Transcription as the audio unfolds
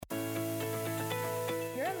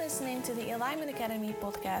listening to the Alignment Academy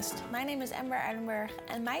podcast. My name is Amber Eilenberg,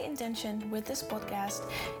 and my intention with this podcast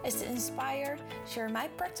is to inspire, share my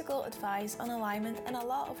practical advice on alignment and a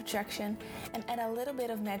law of attraction, and add a little bit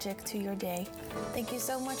of magic to your day. Thank you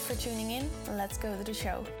so much for tuning in. Let's go to the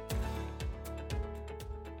show.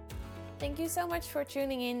 Thank you so much for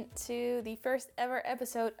tuning in to the first ever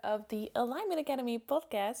episode of the Alignment Academy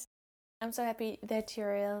podcast. I'm so happy that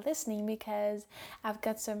you're listening because I've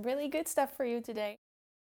got some really good stuff for you today.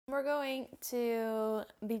 We're going to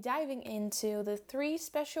be diving into the 3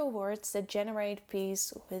 special words that generate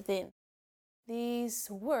peace within. These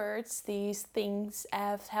words, these things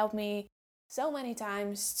have helped me so many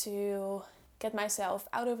times to get myself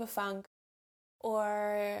out of a funk,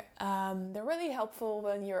 or they're really helpful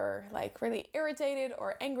when you're really irritated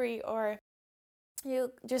or angry, or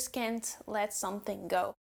you just can't let something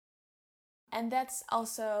go. And that's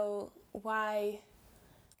also why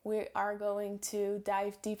we are going to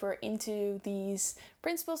dive deeper into these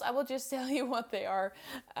principles. I will just tell you what they are,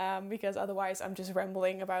 because otherwise I'm just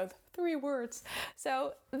rambling about 3 words.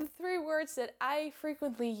 So the 3 words that I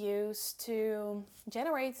frequently use to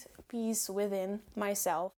generate peace within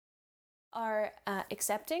myself are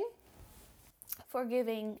accepting,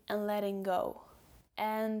 forgiving, and letting go.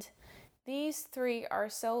 And these 3 are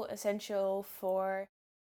so essential for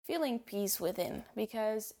feeling peace within,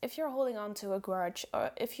 because if you're holding on to a grudge, or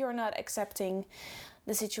if you're not accepting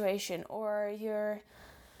the situation, or you're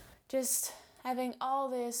just having all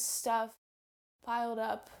this stuff piled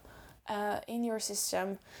up in your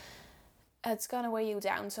system, it's gonna weigh you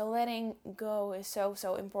down. So letting go is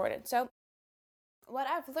so important. So what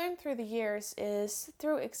I've learned through the years is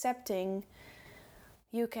through accepting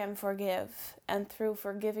you can forgive, and through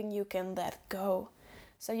forgiving you can let go.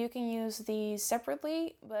 So you can use these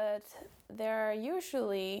separately, but they're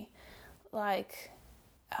usually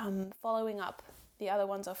following up. The other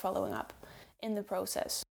ones are following up in the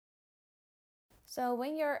process. So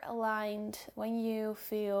when you're aligned, when you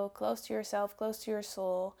feel close to yourself, close to your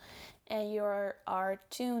soul, and you are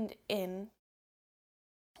tuned in,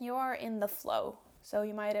 you are in the flow. So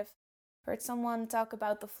you might have heard someone talk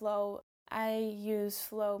about the flow. I use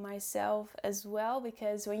flow myself as well,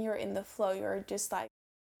 because when you're in the flow, you're just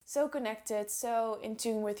so connected, so in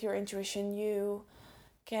tune with your intuition. You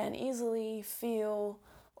can easily feel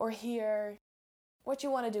or hear what you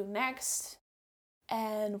want to do next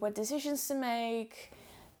and what decisions to make.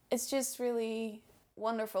 It's just really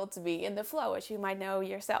wonderful to be in the flow, as you might know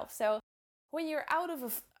yourself. So when you're out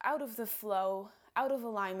of the flow, out of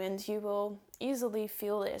alignment, you will easily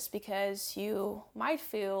feel this, because you might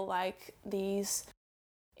feel like these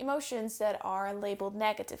emotions that are labeled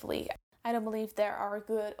negatively. I don't believe there are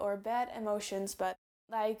good or bad emotions, but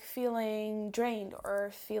feeling drained,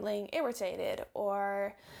 or feeling irritated,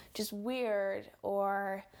 or just weird,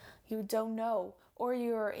 or you don't know, or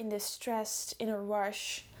you're in this stressed, in a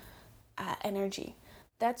rush energy.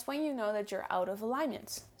 That's when you know that you're out of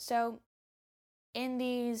alignment. So in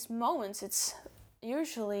these moments, it's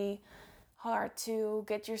usually hard to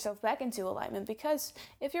get yourself back into alignment, because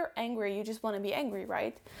if you're angry, you just want to be angry,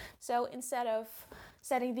 right? So instead of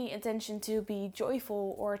setting the intention to be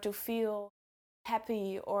joyful or to feel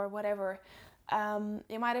happy or whatever,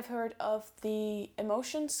 you might have heard of the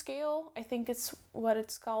emotion scale. I think it's what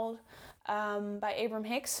it's called, by Abraham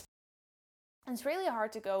Hicks. It's really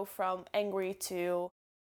hard to go from angry to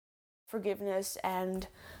forgiveness, and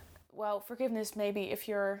forgiveness, maybe if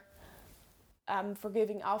you're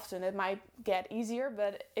forgiving often, it might get easier,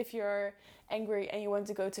 but if you're angry and you want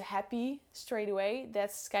to go to happy straight away,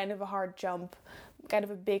 that's kind of a hard jump, kind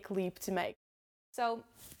of a big leap to make. So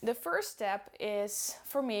the first step is,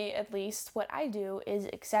 for me at least, what I do is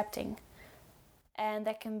accepting. And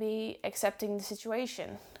that can be accepting the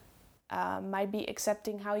situation, might be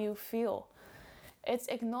accepting how you feel. It's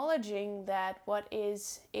acknowledging that what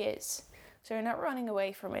is. So you're not running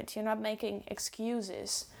away from it, you're not making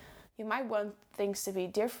excuses. You might want things to be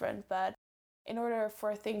different, but in order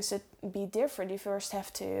for things to be different, you first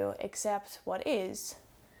have to accept what is.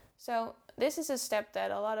 So this is a step that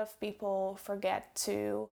a lot of people forget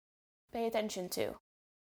to pay attention to.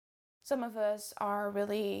 Some of us are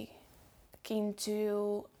really keen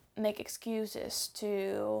to make excuses,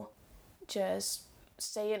 to just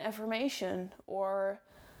say an affirmation, or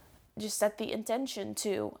just set the intention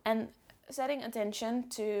to. And setting intention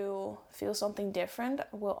to feel something different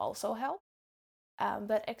will also help.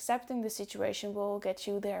 But accepting the situation will get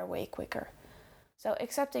you there way quicker. So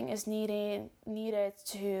accepting is needed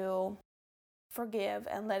to forgive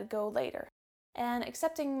and let go later. And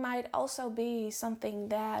accepting might also be something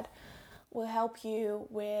that will help you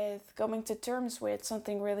with coming to terms with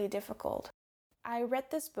something really difficult. I read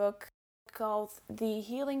this book called The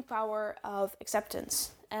Healing Power of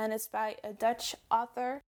Acceptance, and it's by a Dutch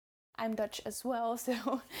author. I'm Dutch as well,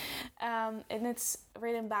 so and it's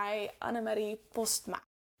written by Annemarie Postma.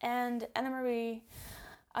 And Annemarie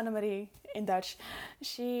in Dutch,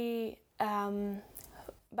 she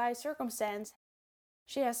by circumstance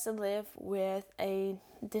she has to live with a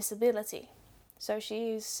disability, so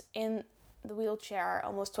she's in the wheelchair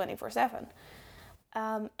almost 24/7.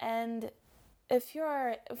 And if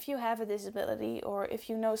you have a disability, or if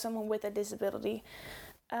you know someone with a disability,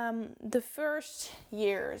 the first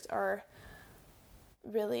years are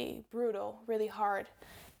really brutal, really hard,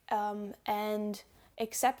 and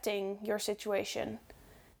accepting your situation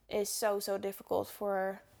is so difficult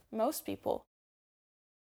for most people.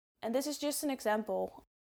 And this is just an example.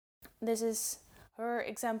 This is her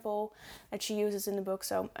example that she uses in the book,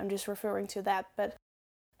 so I'm just referring to that. But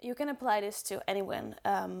you can apply this to anyone.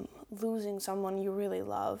 Losing someone you really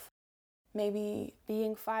love, maybe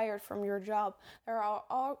being fired from your job. There are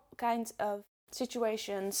all kinds of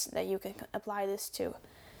situations that you can apply this to.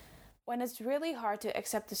 When it's really hard to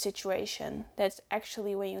accept the situation, that's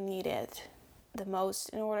actually when you need it the most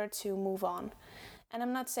in order to move on. And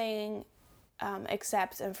I'm not saying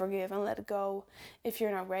accept and forgive and let go if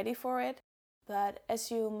you're not ready for it. But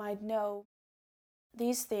as you might know,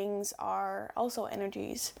 these things are also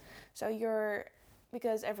energies.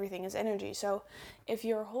 Because everything is energy. So if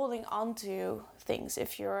you're holding on to things,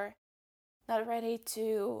 if you're not ready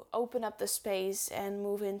to open up the space and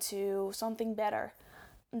move into something better,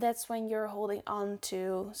 that's when you're holding on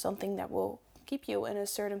to something that will keep you in a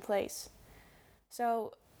certain place.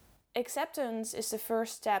 So acceptance is the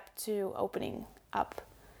first step to opening up.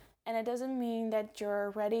 And it doesn't mean that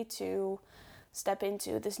you're ready to step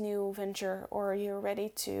into this new venture, or you're ready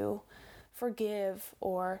to forgive,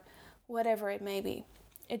 or whatever it may be.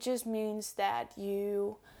 It just means that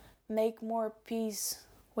you make more peace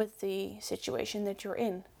with the situation that you're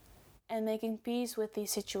in. And making peace with the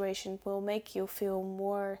situation will make you feel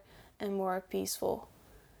more and more peaceful.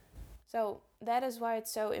 So that is why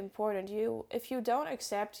it's so important. If you don't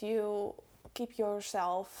accept, you keep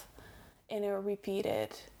yourself in a repeated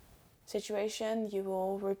situation. You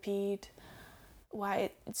will repeat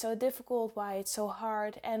why it's so difficult, why it's so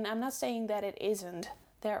hard. And I'm not saying that it isn't.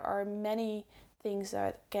 There are many things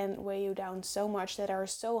that can weigh you down so much, that are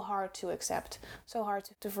so hard to accept, so hard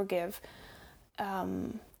to forgive,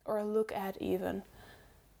 or look at even.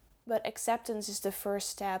 But acceptance is the first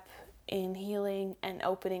step in healing and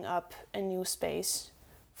opening up a new space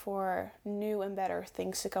for new and better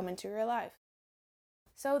things to come into your life.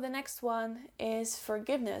 So the next one is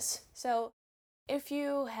forgiveness. So if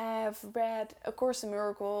you have read A Course in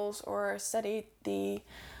Miracles, or studied the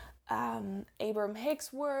Abraham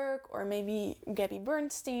Hicks work, or maybe Gabby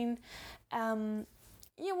Bernstein,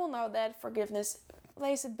 you will know that forgiveness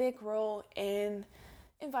plays a big role in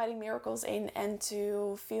inviting miracles in and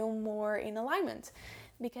to feel more in alignment.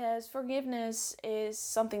 Because forgiveness is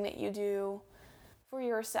something that you do for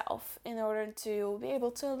yourself in order to be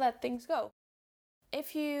able to let things go.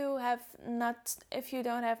 If you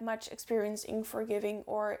don't have much experience in forgiving,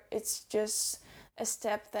 or it's just a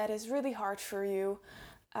step that is really hard for you,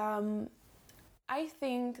 I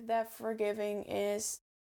think that forgiving is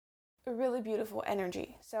a really beautiful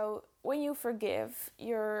energy. So when you forgive,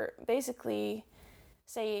 you're basically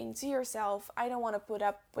saying to yourself, I don't want to put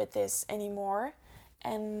up with this anymore,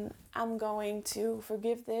 and I'm going to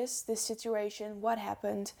forgive this situation, what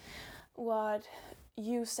happened, what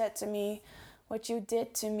you said to me, what you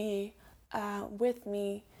did to me, with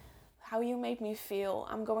me, how you made me feel.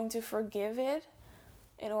 I'm going to forgive it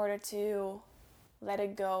in order to let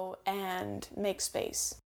it go and make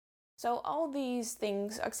space. So all these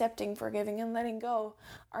things, accepting, forgiving, and letting go,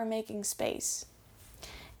 are making space.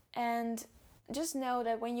 And just know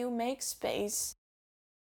that when you make space,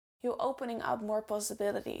 you're opening up more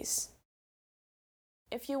possibilities.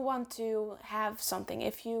 If you want to have something,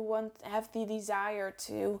 if you have the desire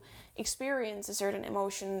to experience a certain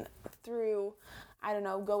emotion through,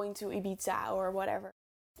 going to Ibiza or whatever,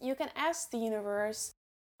 you can ask the universe,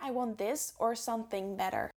 I want this or something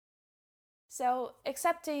better. So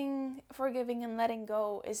accepting, forgiving, and letting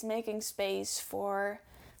go is making space for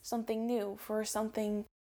something new, for something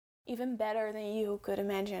even better than you could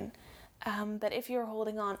imagine. But if you're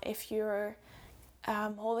holding on, if you're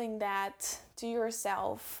holding that to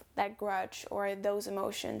yourself, that grudge or those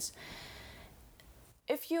emotions,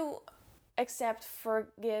 if you accept,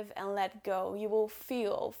 forgive, and let go, you will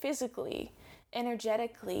feel physically,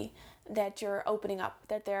 energetically, that you're opening up,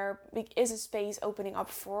 that there is a space opening up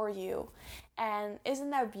for you. And isn't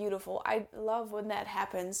that beautiful? I love when that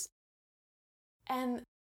happens. And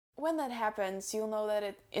when that happens, you'll know that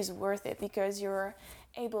it is worth it because you're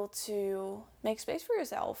able to make space for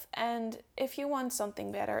yourself. And if you want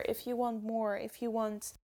something better, if you want more, if you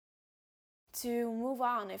want to move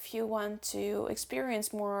on, if you want to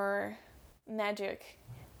experience more magic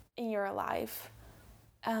in your life,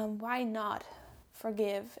 why not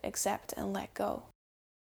forgive, accept, and let go?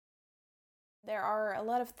 There are a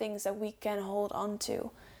lot of things that we can hold on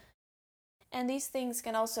to. And these things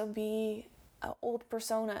can also be old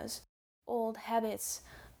personas, old habits,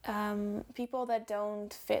 people that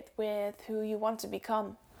don't fit with who you want to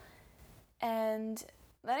become. And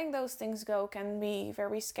letting those things go can be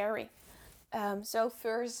very scary. So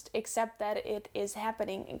first, accept that it is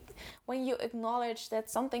happening. When you acknowledge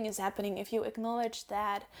that something is happening, if you acknowledge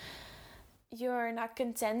that you're not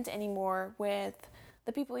content anymore with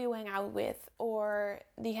the people you hang out with or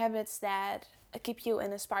the habits that keep you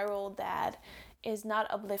in a spiral that is not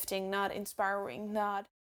uplifting, not inspiring, not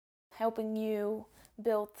helping you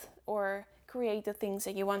build or create the things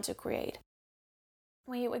that you want to create.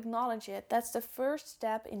 When you acknowledge it, that's the first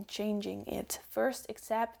step in changing it. First,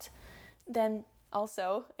 accept, then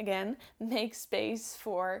also, again, make space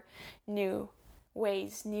for new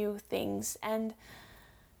ways, new things. And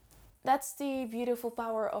that's the beautiful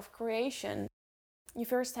power of creation. You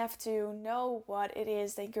first have to know what it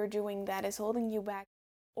is that you're doing that is holding you back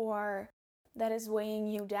or that is weighing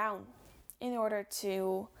you down in order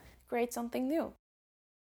to create something new.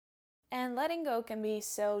 And letting go can be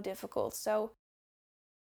so difficult. So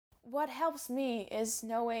what helps me is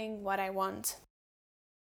knowing what I want.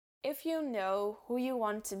 If you know who you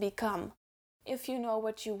want to become, if you know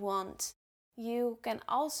what you want, you can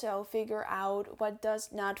also figure out what does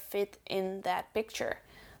not fit in that picture.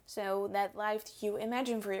 So that life you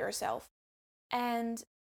imagine for yourself. And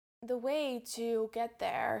the way to get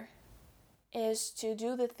there is to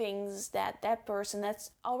do the things that that person,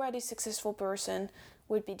 that's already successful person,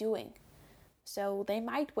 would be doing. So they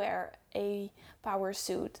might wear a power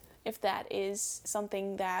suit if that is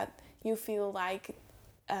something that you feel like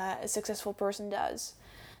a successful person does.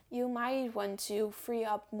 You might want to free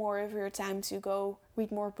up more of your time to go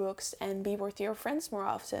read more books and be with your friends more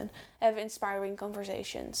often, have inspiring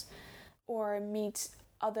conversations, or meet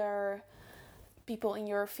other people in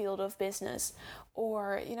your field of business,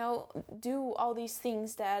 or do all these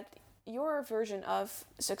things that your version of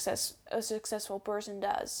success, a successful person,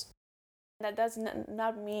 does. That does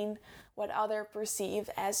not mean what others perceive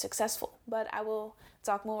as successful, but I will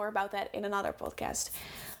talk more about that in another podcast.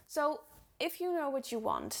 So if you know what you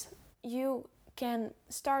want, you can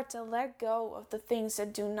start to let go of the things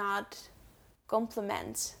that do not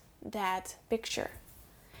complement that picture.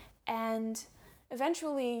 And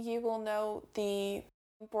eventually you will know the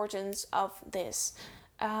importance of this,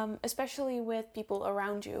 especially with people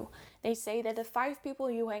around you. They say that the 5 people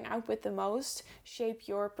you hang out with the most shape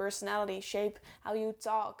your personality, shape how you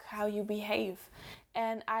talk, how you behave.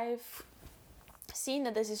 And I've seen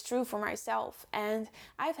that this is true for myself, and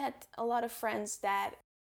I've had a lot of friends that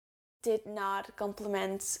did not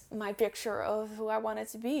complement my picture of who I wanted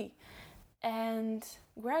to be. And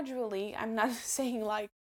gradually, I'm not saying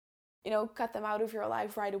cut them out of your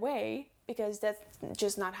life right away, because that's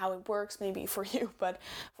just not how it works, maybe for you, but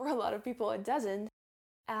for a lot of people it doesn't.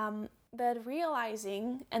 But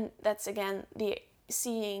realizing, and that's again the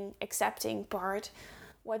seeing, accepting part,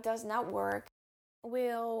 what does not work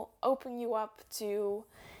will open you up to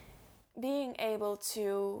being able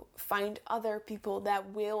to find other people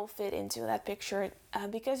that will fit into that picture,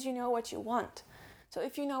 because you know what you want. So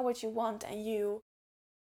if you know what you want and you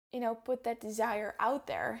put that desire out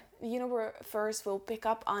there, the universe will pick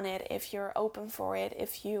up on it if you're open for it,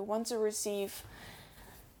 if you want to receive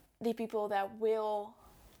the people that will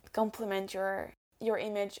complement your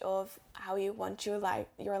image of how you want your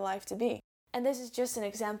life to be. And this is just an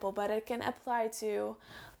example, but it can apply to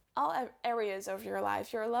all areas of your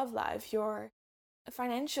life, your love life, your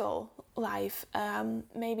financial life.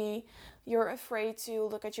 Maybe you're afraid to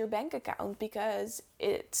look at your bank account because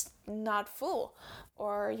it's not full,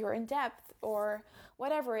 or you're in debt, or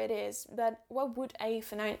whatever it is. But what would a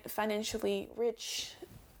financially rich,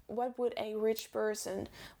 what would a rich person,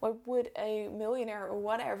 what would a millionaire or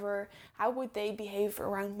whatever, how would they behave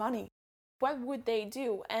around money? What would they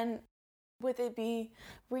do? And would it be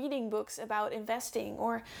reading books about investing?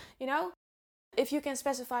 Or, if you can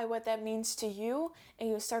specify what that means to you and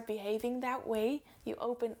you start behaving that way, you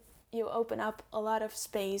open up a lot of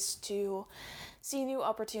space to see new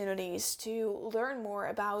opportunities, to learn more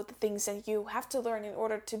about the things that you have to learn in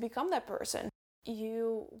order to become that person.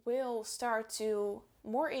 You will start to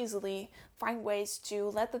more easily find ways to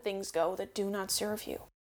let the things go that do not serve you.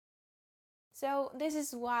 So this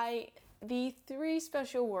is why the 3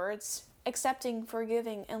 special words, accepting,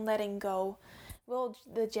 forgiving, and letting go, will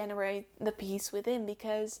generate the peace within,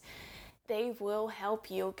 because they will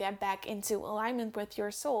help you get back into alignment with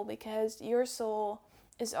your soul, because your soul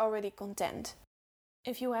is already content.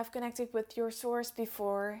 If you have connected with your source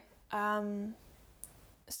before,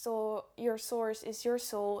 so your source is your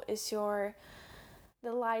soul, is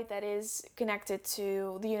the light that is connected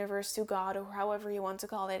to the universe, to God, or however you want to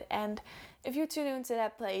call it. And if you tune into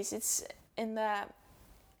that place, it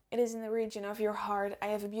is in the region of your heart. I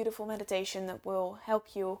have a beautiful meditation that will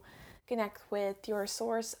help you connect with your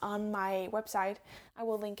source on my website. I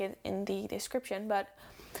will link it in the description. But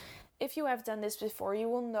if you have done this before, you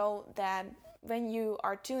will know that when you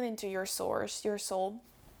are tuned into your source, your soul,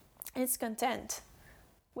 it's content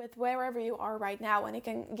with wherever you are right now, and it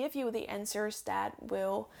can give you the answers that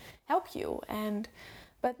will help you.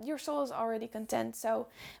 But your soul is already content. So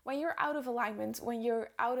when you're out of alignment, when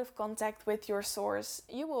you're out of contact with your source,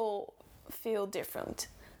 you will feel different.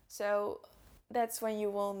 So that's when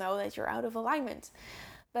you will know that you're out of alignment.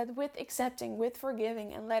 But with accepting, with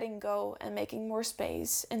forgiving, and letting go, and making more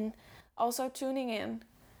space, and also tuning in,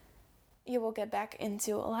 you will get back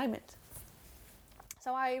into alignment.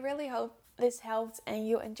 So I really hope this helped and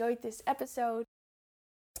you enjoyed this episode.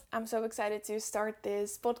 I'm so excited to start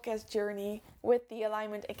this podcast journey with the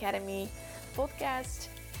Alignment Academy podcast.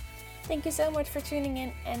 Thank you so much for tuning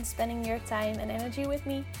in and spending your time and energy with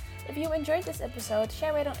me. If you enjoyed this episode,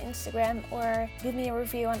 share it on Instagram or give me a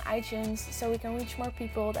review on iTunes so we can reach more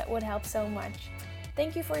people. That would help so much.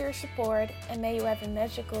 Thank you for your support, and may you have a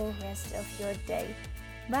magical rest of your day.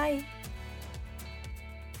 Bye!